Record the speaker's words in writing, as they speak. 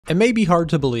It may be hard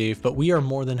to believe, but we are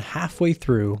more than halfway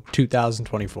through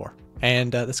 2024.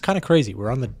 And that's kind of crazy.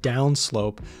 We're on the down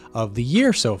slope of the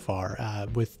year so far.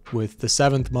 With the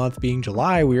 7th month being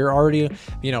July, we're already,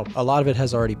 a lot of it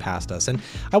has already passed us. And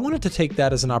I wanted to take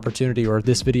that as an opportunity, or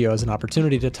this video as an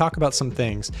opportunity, to talk about some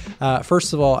things.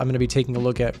 First of all, I'm going to be taking a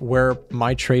look at where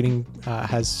my trading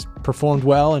has performed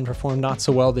well and performed not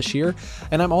so well this year.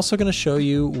 And I'm also going to show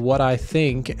you what I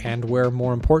think and where,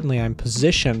 more importantly, I'm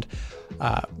positioned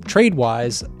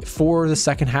trade-wise for the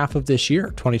second half of this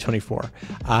year, 2024.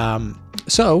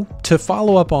 So to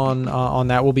follow up on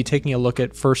that, we'll be taking a look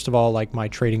at, first of all, like my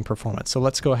trading performance. So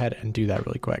let's go ahead and do that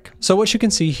really quick. So what you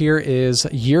can see here is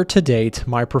year to date,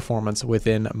 my performance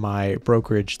within my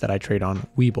brokerage that I trade on,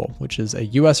 WeBull, which is a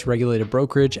US regulated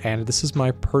brokerage. And this is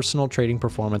my personal trading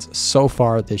performance so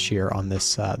far this year on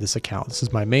this account. This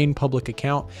is my main public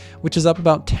account, which is up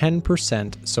about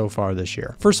 10% so far this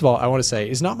year. First of all, I want to say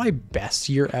it's not my best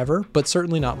year ever, but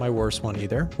certainly not my worst one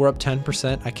either. We're up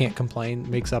 10%. I can't complain.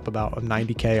 Makes up about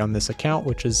 90K on this account,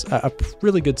 which is a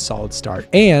really good solid start.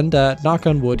 And knock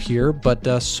on wood here,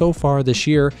 but so far this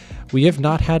year, we have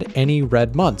not had any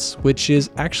red months, which is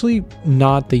actually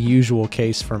not the usual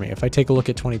case for me. If I take a look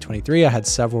at 2023, I had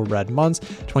several red months.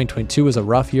 2022 was a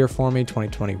rough year for me.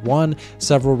 2021,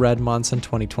 several red months, and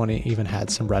 2020 even had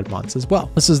some red months as well.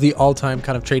 This is the all-time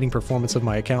kind of trading performance of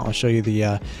my account. I'll show you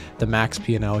the max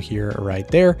P&L here right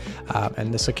there.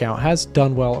 And this account has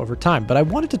done well over time, but I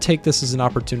wanted to take this as an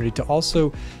opportunity to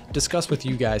also discuss with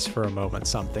you guys for a moment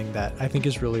something that I think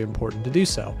is really important to do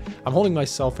so. I'm holding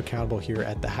myself accountable here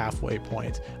at the halfway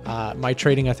point. My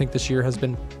trading, I think, this year has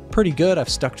been pretty good. I've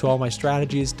stuck to all my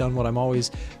strategies, done what I'm always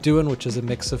doing, which is a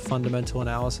mix of fundamental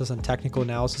analysis and technical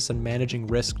analysis and managing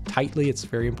risk tightly. It's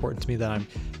very important to me that I'm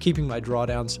keeping my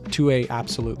drawdowns to a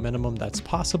absolute minimum that's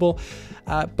possible.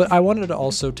 But I wanted to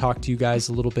also talk to you guys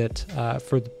a little bit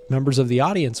for the members of the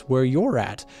audience where you're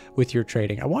at with your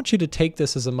trading. I want you to take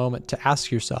this as a moment to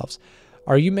ask yourselves,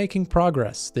 are you making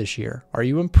progress this year? Are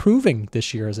you improving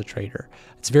this year as a trader?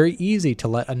 It's very easy to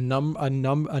let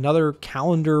another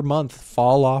calendar month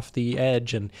fall off the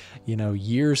edge, and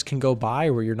years can go by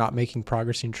where you're not making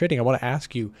progress in trading. I want to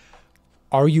ask you,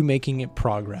 are you making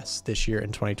progress this year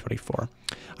in 2024?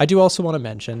 I do also want to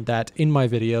mention that in my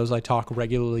videos, I talk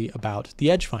regularly about the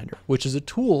Edge Finder, which is a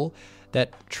tool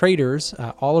that traders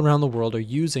all around the world are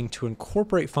using to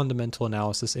incorporate fundamental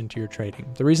analysis into your trading.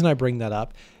 The reason I bring that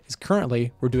up is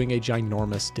currently we're doing a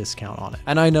ginormous discount on it.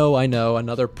 And I know,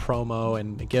 another promo,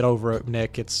 and get over it,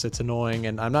 Nick, it's annoying,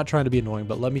 and I'm not trying to be annoying,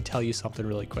 but let me tell you something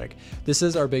really quick. This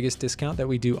is our biggest discount that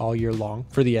we do all year long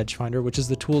for the Edge Finder, which is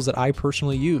the tools that I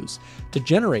personally use to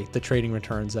generate the trading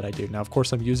returns that I do. Now, of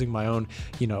course, I'm using my own,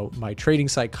 my trading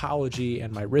psychology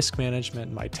and my risk management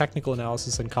and my technical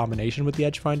analysis in combination with the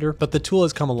Edge Finder, but the tool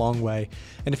has come a long way.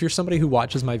 And if you're somebody who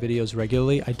watches my videos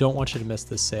regularly, I don't want you to miss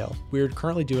this sale. We're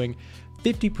currently doing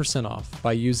 50% off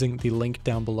by using the link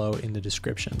down below in the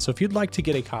description. So if you'd like to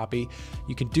get a copy,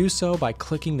 you can do so by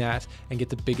clicking that and get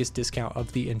the biggest discount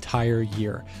of the entire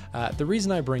year. The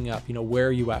reason I bring up, where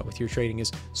are you at with your trading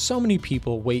is so many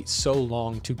people wait so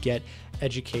long to get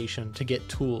education, to get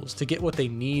tools, to get what they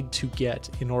need to get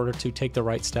in order to take the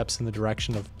right steps in the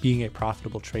direction of being a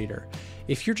profitable trader.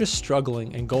 If you're just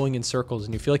struggling and going in circles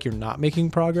and you feel like you're not making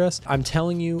progress, I'm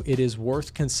telling you, it is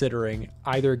worth considering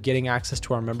either getting access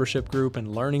to our membership group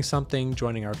and learning something,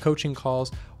 joining our coaching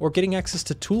calls, or getting access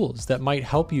to tools that might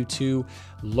help you to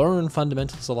learn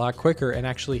fundamentals a lot quicker and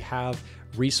actually have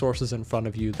resources in front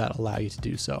of you that allow you to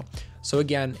do so. So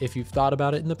again, if you've thought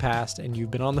about it in the past and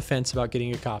you've been on the fence about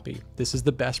getting a copy, this is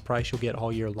the best price you'll get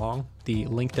all year long. The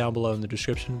link down below in the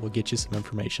description will get you some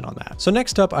information on that. So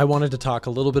next up, I wanted to talk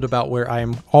a little bit about where I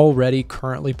am already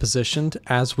currently positioned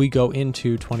as we go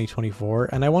into 2024.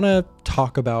 And I want to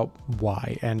talk about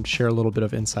why and share a little bit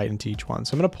of insight into each one.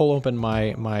 So I'm going to pull open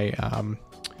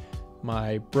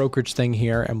my brokerage thing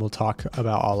here and we'll talk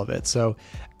about all of it. So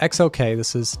XLK,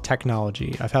 this is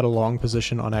technology. I've had a long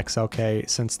position on XLK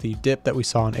since the dip that we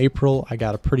saw in April. I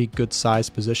got a pretty good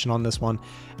sized position on this one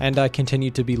and I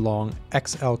continue to be long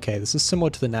XLK. This is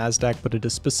similar to the NASDAQ, but it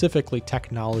is specifically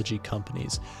technology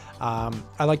companies. I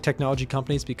like technology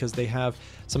companies because they have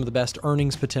some of the best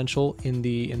earnings potential in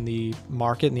the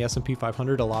market, in the S&P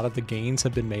 500. A lot of the gains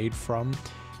have been made from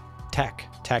tech.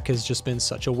 Tech has just been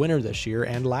such a winner this year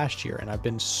and last year, and I've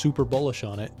been super bullish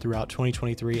on it throughout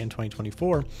 2023 and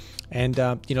 2024. And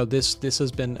this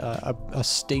has been a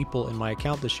staple in my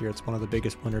account this year. It's one of the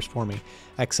biggest winners for me.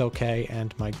 XLK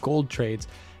and my gold trades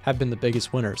have been the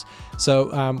biggest winners.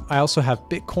 So I also have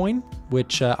Bitcoin,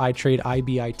 which I trade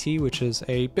IBIT, which is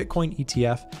a Bitcoin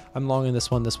ETF. I'm long in this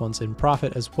one. This one's in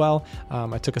profit as well.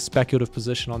 I took a speculative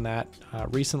position on that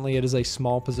recently. It is a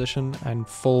small position and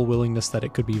full willingness that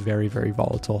it could be very, very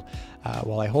volatile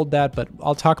while I hold that, but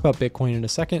I'll talk about Bitcoin in a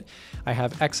second. I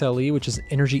have XLE, which is an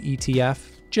energy ETF,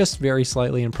 just very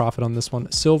slightly in profit on this one.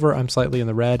 Silver, I'm slightly in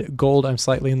the red. Gold, I'm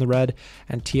slightly in the red.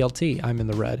 And TLT, I'm in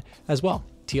the red as well.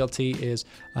 TLT is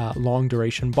long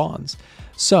duration bonds.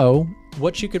 So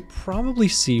what you could probably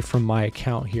see from my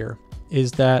account here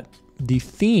is that the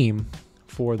theme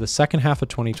for the second half of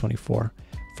 2024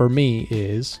 for me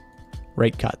is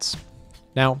rate cuts.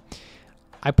 Now,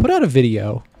 I put out a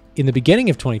video in the beginning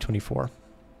of 2024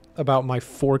 about my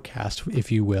forecast,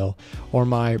 if you will, or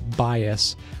my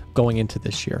bias going into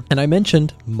this year. And I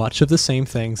mentioned much of the same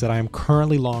things that I am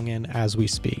currently long in as we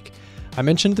speak. I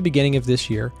mentioned at the beginning of this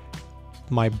year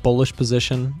my bullish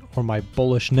position or my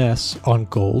bullishness on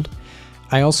gold.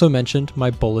 I also mentioned my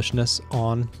bullishness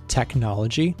on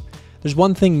technology. There's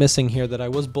one thing missing here that I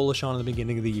was bullish on in the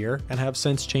beginning of the year and have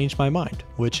since changed my mind,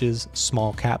 which is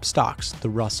small cap stocks, the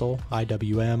Russell,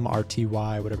 IWM,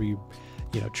 RTY, whatever you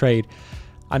trade.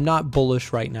 I'm not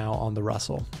bullish right now on the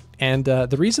Russell. And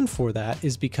the reason for that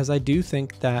is because I do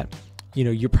think that,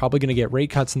 you're probably going to get rate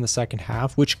cuts in the second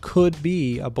half, which could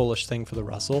be a bullish thing for the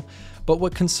Russell. But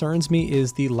what concerns me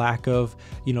is the lack of,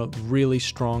 really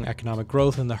strong economic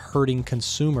growth and the hurting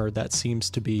consumer that seems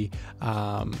to be,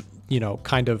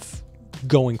 kind of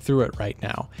going through it right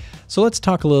now. So let's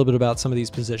talk a little bit about some of these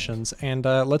positions, and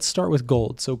let's start with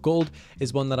gold. So gold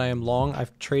is one that I am long.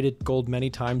 I've traded gold many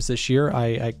times this year.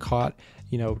 I caught,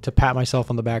 to pat myself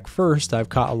on the back first, I've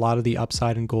caught a lot of the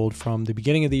upside in gold from the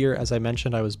beginning of the year. As I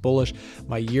mentioned, I was bullish.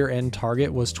 My year-end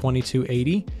target was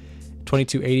 2280.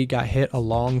 2280 got hit a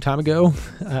long time ago.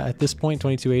 At this point,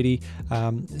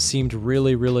 2280 seemed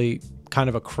really, really kind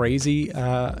of a crazy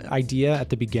idea at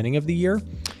the beginning of the year.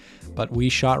 But we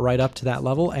shot right up to that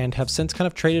level and have since kind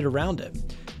of traded around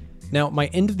it. Now, my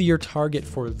end of the year target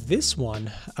for this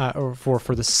one, or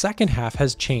for the second half,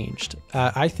 has changed.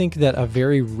 I think that a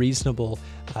very reasonable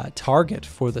target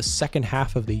for the second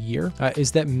half of the year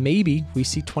is that maybe we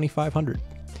see 2,500.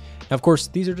 Now, of course,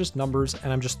 these are just numbers,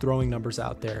 and I'm just throwing numbers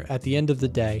out there. At the end of the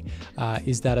day,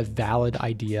 is that a valid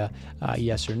idea?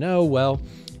 Yes or no? Well,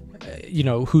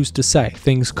 who's to say?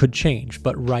 Things could change.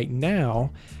 But right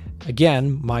now,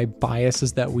 again, my bias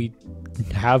is that we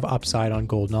have upside on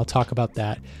gold, and I'll talk about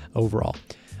that overall.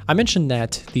 I mentioned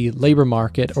that the labor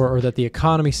market or that the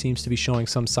economy seems to be showing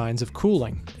some signs of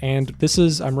cooling. And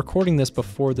I'm recording this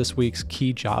before this week's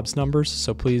key jobs numbers.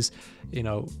 So please,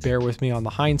 bear with me on the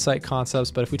hindsight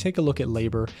concepts. But if we take a look at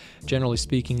labor, generally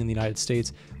speaking in the United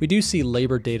States, we do see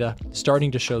labor data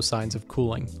starting to show signs of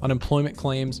cooling. Unemployment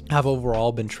claims have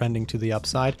overall been trending to the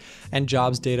upside, and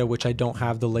jobs data, which I don't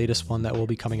have the latest one that will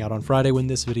be coming out on Friday when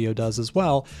this video does as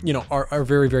well, are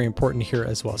very, very important here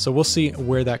as well. So we'll see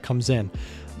where that comes in.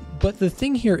 But the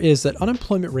thing here is that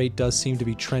unemployment rate does seem to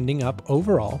be trending up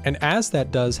overall. And as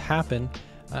that does happen,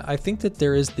 I think that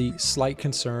there is the slight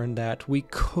concern that we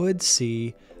could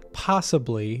see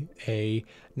possibly a,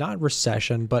 not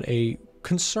recession, but a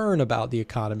concern about the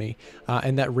economy,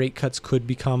 and that rate cuts could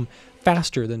become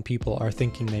faster than people are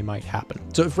thinking they might happen.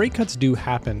 So if rate cuts do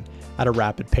happen at a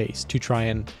rapid pace to try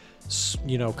and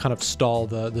kind of stall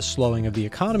the slowing of the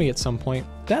economy at some point,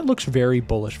 that looks very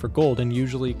bullish for gold and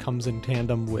usually comes in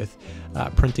tandem with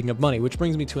printing of money, which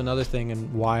brings me to another thing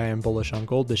and why I am bullish on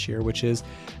gold this year, which is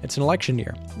it's an election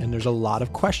year. And there's a lot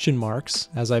of question marks,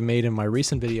 as I made in my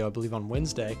recent video, I believe on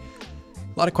Wednesday,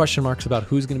 a lot of question marks about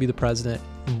who's going to be the president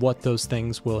and what those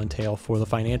things will entail for the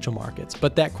financial markets.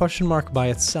 But that question mark by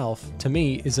itself, to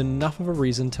me, is enough of a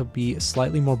reason to be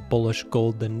slightly more bullish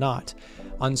gold than not.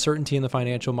 Uncertainty in the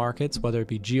financial markets, whether it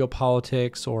be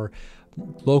geopolitics or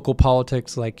local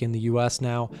politics like in the US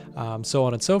now, so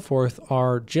on and so forth,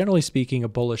 are generally speaking a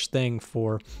bullish thing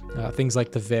for things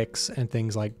like the VIX and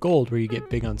things like gold, where you get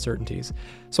big uncertainties.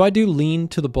 So I do lean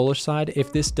to the bullish side.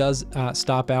 If this does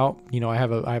stop out, I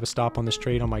have a stop on this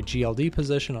trade on my GLD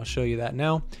position. I'll show you that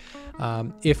now.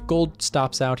 If gold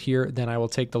stops out here, then I will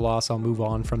take the loss. I'll move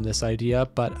on from this idea.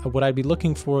 But what I'd be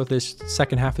looking for this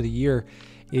second half of the year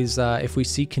is if we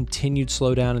see continued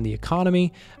slowdown in the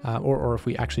economy, or if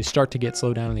we actually start to get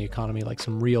slowdown in the economy, like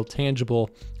some real tangible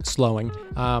slowing,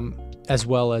 as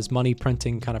well as money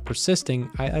printing kind of persisting,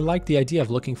 I like the idea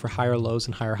of looking for higher lows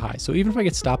and higher highs. So even if I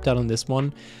get stopped out on this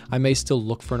one, I may still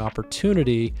look for an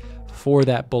opportunity for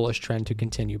that bullish trend to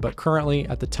continue. But currently,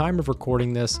 at the time of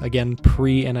recording this, again,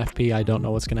 pre-NFP, I don't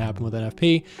know what's going to happen with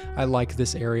NFP. I like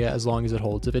this area as long as it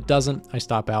holds. If it doesn't, I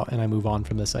stop out and I move on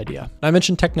from this idea. I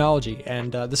mentioned technology,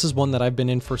 and this is one that I've been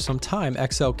in for some time.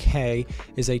 XLK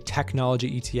is a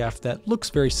technology ETF that looks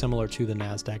very similar to the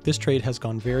NASDAQ. This trade has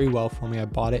gone very well for me. I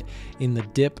bought it in the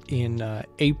dip in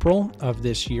April of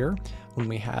this year, when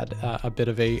we had a bit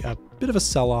of a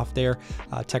sell-off there.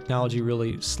 Technology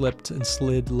really slipped and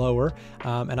slid lower,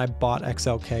 and I bought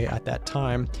XLK at that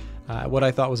time. What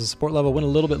I thought was a support level went a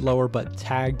little bit lower, but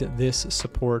tagged this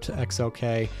support.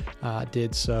 XLK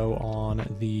did so on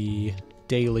the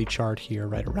daily chart here,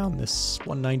 right around this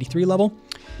 193 level,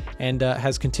 and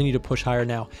has continued to push higher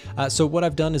now. So what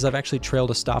I've done is I've actually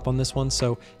trailed a stop on this one.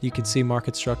 So you can see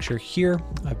market structure here.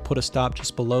 I've put a stop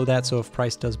just below that. So if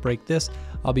price does break this,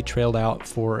 I'll be trailed out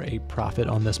for a profit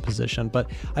on this position. But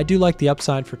I do like the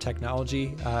upside for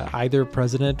technology. Either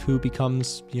president who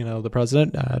becomes, the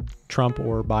president, Trump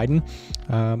or Biden,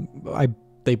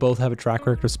 they both have a track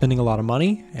record of spending a lot of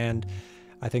money, and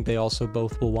I think they also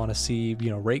both will want to see,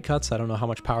 rate cuts. I don't know how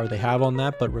much power they have on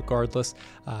that, but regardless,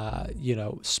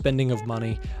 spending of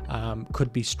money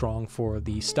could be strong for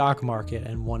the stock market.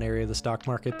 And one area of the stock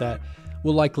market that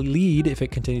will likely lead, if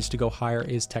it continues to go higher,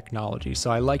 is technology.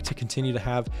 So I like to continue to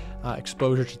have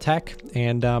exposure to tech,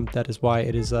 and that is why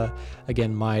it is,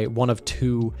 again, my one of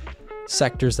two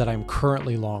sectors that I'm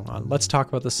currently long on. Let's talk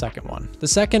about the second one. The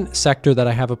second sector that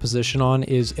I have a position on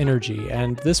is energy,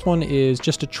 and this one is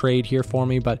just a trade here for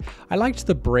me, but I liked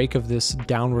the break of this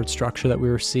downward structure that we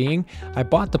were seeing. I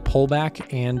bought the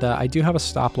pullback, and I do have a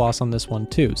stop loss on this one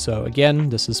too. So again,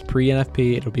 this is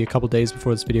pre-NFP. It'll be a couple days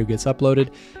before this video gets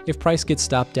uploaded. If price gets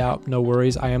stopped out, no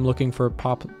worries. I am looking for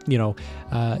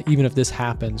even if this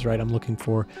happens, right, I'm looking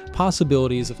for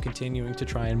possibilities of continuing to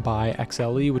try and buy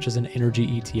XLE, which is an energy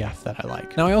ETF that I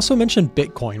like. Now, I also mentioned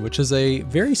Bitcoin, which is a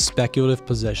very speculative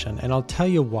position, and I'll tell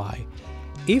you why.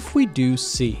 If we do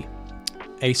see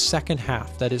a second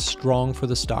half that is strong for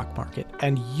the stock market,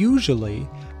 and usually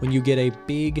when you get a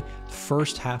big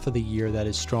first half of the year that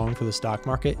is strong for the stock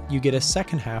market, you get a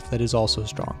second half that is also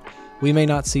strong. We may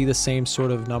not see the same sort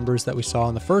of numbers that we saw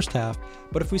in the first half,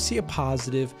 but if we see a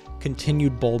positive,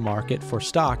 continued bull market for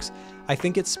stocks, I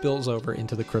think it spills over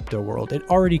into the crypto world. It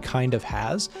already kind of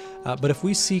has, but if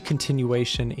we see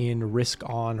continuation in risk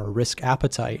on or risk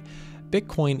appetite,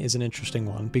 Bitcoin is an interesting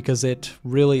one because it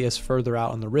really is further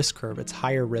out on the risk curve. It's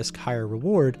higher risk, higher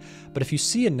reward. But if you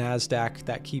see a NASDAQ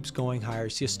that keeps going higher, you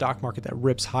see a stock market that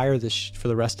rips higher for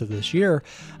the rest of this year,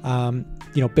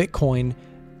 Bitcoin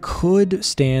could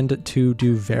stand to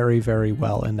do very, very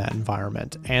well in that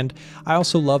environment. And I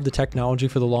also love the technology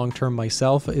for the long term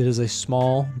myself. It is a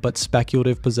small but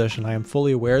speculative position. I am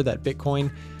fully aware that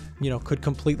Bitcoin could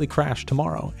completely crash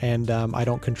tomorrow, and I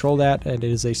don't control that, and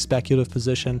it is a speculative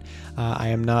position. I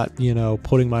am not,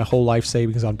 putting my whole life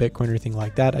savings on Bitcoin or anything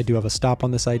like that. I do have a stop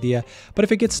on this idea, but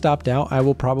if it gets stopped out, I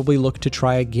will probably look to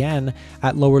try again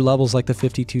at lower levels like the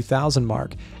 52,000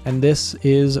 mark, and this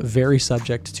is very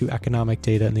subject to economic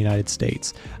data in the United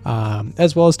States,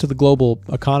 as well as to the global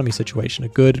economy situation. A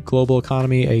good global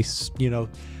economy,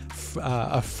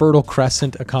 a fertile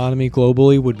crescent economy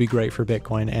globally would be great for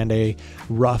Bitcoin, and a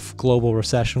rough global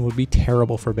recession would be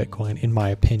terrible for Bitcoin, in my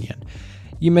opinion.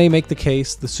 You may make the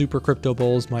case, the super crypto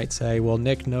bulls might say, well,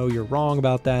 Nick, no, you're wrong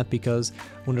about that, because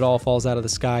when it all falls out of the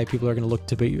sky, people are going to look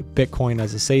to Bitcoin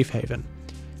as a safe haven.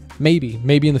 Maybe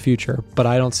in the future, but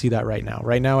I don't see that right now.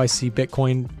 Right now, I see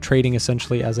Bitcoin trading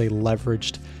essentially as a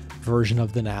leveraged version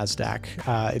of the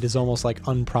NASDAQ. It is almost like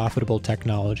unprofitable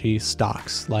technology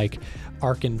stocks like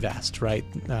ARK Invest, right?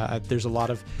 There's a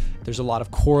lot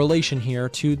of correlation here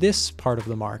to this part of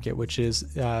the market, which is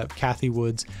Cathie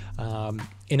Wood's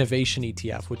innovation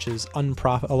ETF, which is a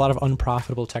lot of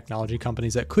unprofitable technology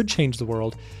companies that could change the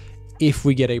world if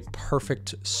we get a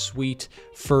perfect, sweet,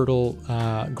 fertile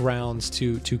grounds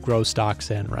to grow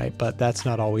stocks in, right? But that's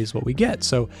not always what we get.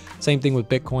 So same thing with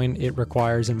Bitcoin. It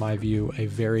requires, in my view, a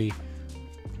very,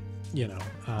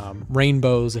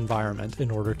 rainbows environment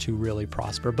in order to really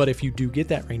prosper. But if you do get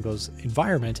that rainbows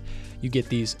environment, you get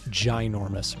these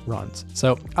ginormous runs.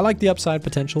 So I like the upside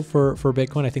potential for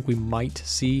Bitcoin. I think we might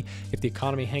see, if the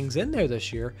economy hangs in there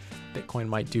this year, Bitcoin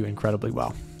might do incredibly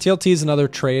well. TLT is another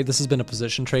trade. This has been a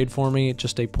position trade for me,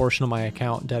 just a portion of my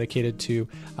account dedicated to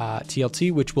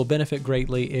TLT, which will benefit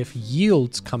greatly if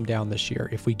yields come down this year,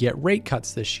 if we get rate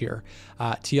cuts this year.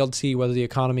 TLT, whether the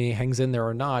economy hangs in there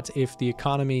or not, if the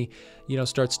economy,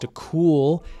 starts to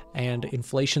cool and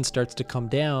inflation starts to come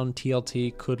down,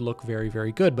 TLT could look very,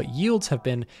 very good. But yields have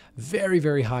been very,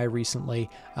 very high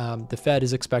recently. The Fed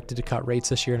is expected to cut rates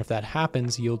this year, and if that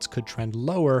happens, yields could trend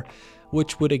lower,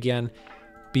 which would again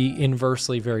be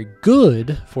inversely very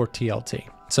good for TLT.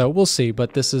 So we'll see,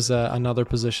 but this is another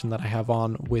position that I have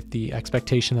on with the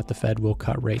expectation that the Fed will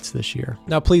cut rates this year.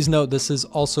 Now, please note, this is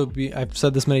also, I've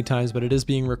said this many times, but it is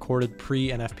being recorded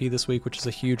pre-NFP this week, which is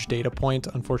a huge data point.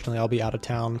 Unfortunately, I'll be out of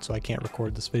town, so I can't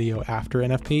record this video after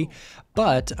NFP,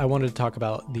 but I wanted to talk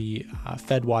about the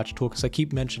Fed Watch tool because I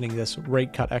keep mentioning this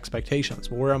rate cut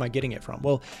expectations. Well, where am I getting it from?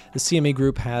 Well, the CME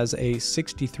group has a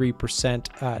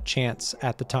 63% chance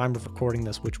at the time of recording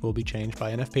this, which will be changed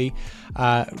by NFP,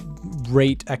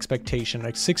 rate expectation,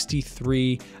 like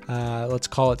 63, let's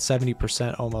call it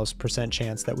 70% almost percent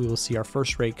chance that we will see our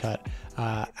first rate cut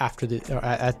at the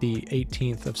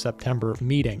 18th of September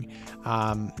meeting.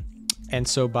 And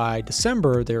so by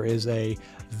December, there is a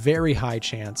very high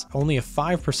chance, only a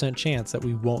 5% chance that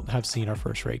we won't have seen our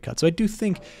first rate cut. So I do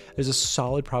think there's a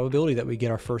solid probability that we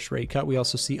get our first rate cut. We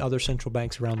also see other central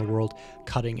banks around the world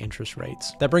cutting interest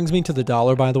rates. That brings me to the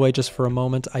dollar, by the way, just for a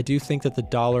moment. I do think that the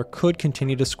dollar could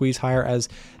continue to squeeze higher as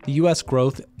the US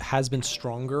growth has been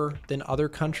stronger than other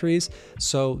countries.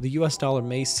 So the US dollar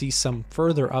may see some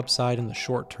further upside in the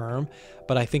short term,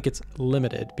 but I think it's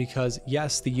limited because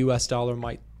yes, the US dollar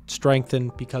might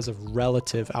strengthen because of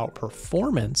relative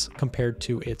outperformance compared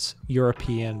to its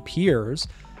European peers.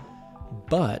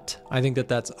 But I think that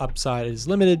that's upside is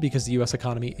limited because the US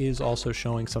economy is also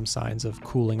showing some signs of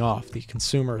cooling off. The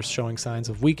consumer is showing signs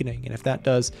of weakening. And if that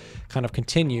does kind of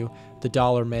continue, the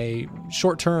dollar may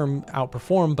short-term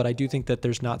outperform, but I do think that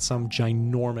there's not some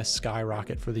ginormous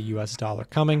skyrocket for the US dollar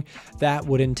coming. That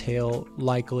would entail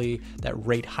likely that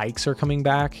rate hikes are coming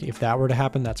back. If that were to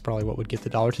happen, that's probably what would get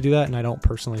the dollar to do that. And I don't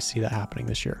personally see that happening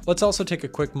this year. Let's also take a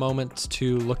quick moment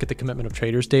to look at the commitment of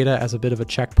traders data as a bit of a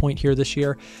checkpoint here this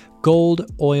year.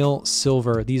 Gold, oil,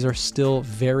 silver, these are still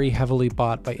very heavily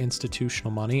bought by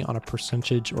institutional money on a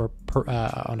percentage or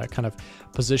on a kind of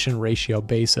position ratio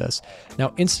basis.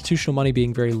 Now, institutional money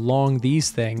being very long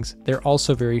these things, they're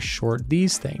also very short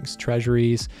these things.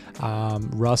 Treasuries,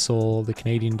 Russell, the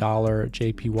Canadian dollar,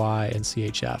 JPY, and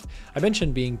CHF. I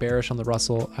mentioned being bearish on the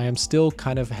Russell. I am still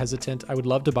kind of hesitant. I would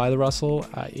love to buy the Russell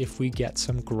if we get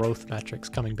some growth metrics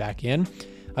coming back in.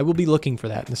 I will be looking for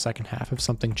that in the second half if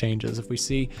something changes. If we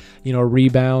see, a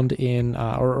rebound in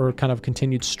or kind of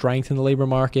continued strength in the labor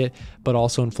market, but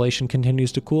also inflation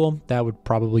continues to cool, that would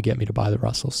probably get me to buy the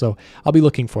Russell. So I'll be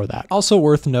looking for that. Also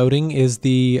worth noting is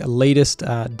the latest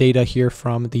data here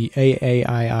from the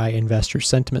AAII Investor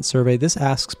Sentiment Survey. This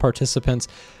asks participants,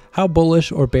 how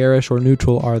bullish or bearish or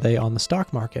neutral are they on the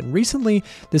stock market? And recently,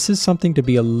 this is something to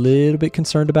be a little bit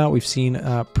concerned about. We've seen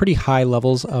pretty high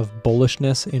levels of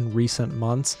bullishness in recent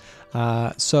months.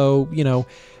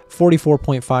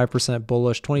 44.5%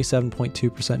 bullish,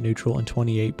 27.2% neutral, and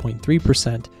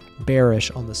 28.3%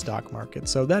 bearish on the stock market.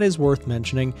 So that is worth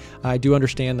mentioning. I do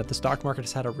understand that the stock market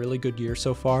has had a really good year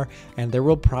so far, and there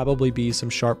will probably be some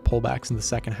sharp pullbacks in the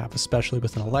second half, especially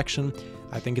with an election.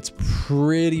 I think it's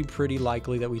pretty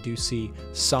likely that we do see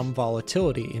some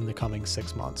volatility in the coming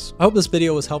 6 months. I hope this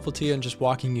video was helpful to you and just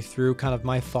walking you through kind of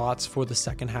my thoughts for the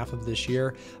second half of this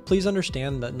year. Please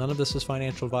understand that none of this is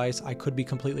financial advice. I could be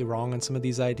completely wrong on some of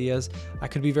these ideas. I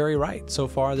could be very right. So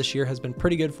far, this year has been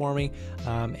pretty good for me,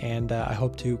 and I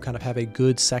hope to kind of have a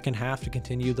good second half to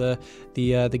continue the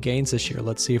gains this year.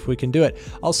 Let's see if we can do it.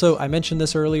 Also, I mentioned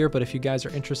this earlier, but if you guys are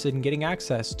interested in getting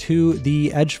access to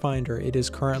the Edge Finder, it is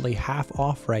currently half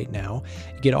off right now.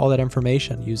 You get all that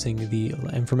information using the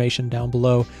information down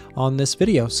below on this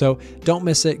video. So don't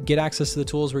miss it. Get access to the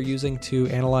tools we're using to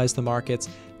analyze the markets.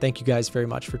 Thank you guys very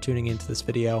much for tuning into this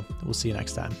video. We'll see you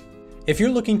next time. If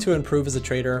you're looking to improve as a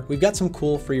trader, we've got some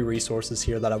cool free resources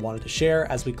here that I wanted to share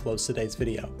as we close today's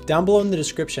video. Down below in the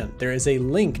description, there is a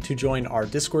link to join our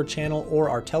Discord channel or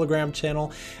our Telegram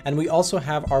channel, and we also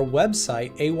have our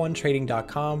website,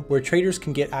 a1trading.com, where traders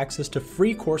can get access to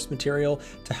free course material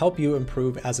to help you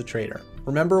improve as a trader.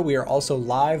 Remember, we are also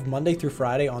live Monday through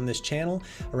Friday on this channel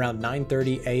around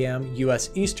 9:30 a.m. US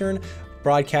Eastern,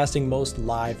 broadcasting most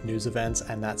live news events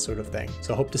and that sort of thing.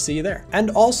 So hope to see you there. And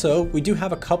also, we do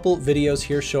have a couple videos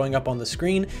here showing up on the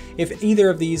screen. If either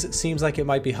of these seems like it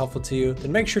might be helpful to you,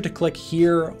 then make sure to click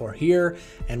here or here,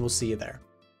 and we'll see you there.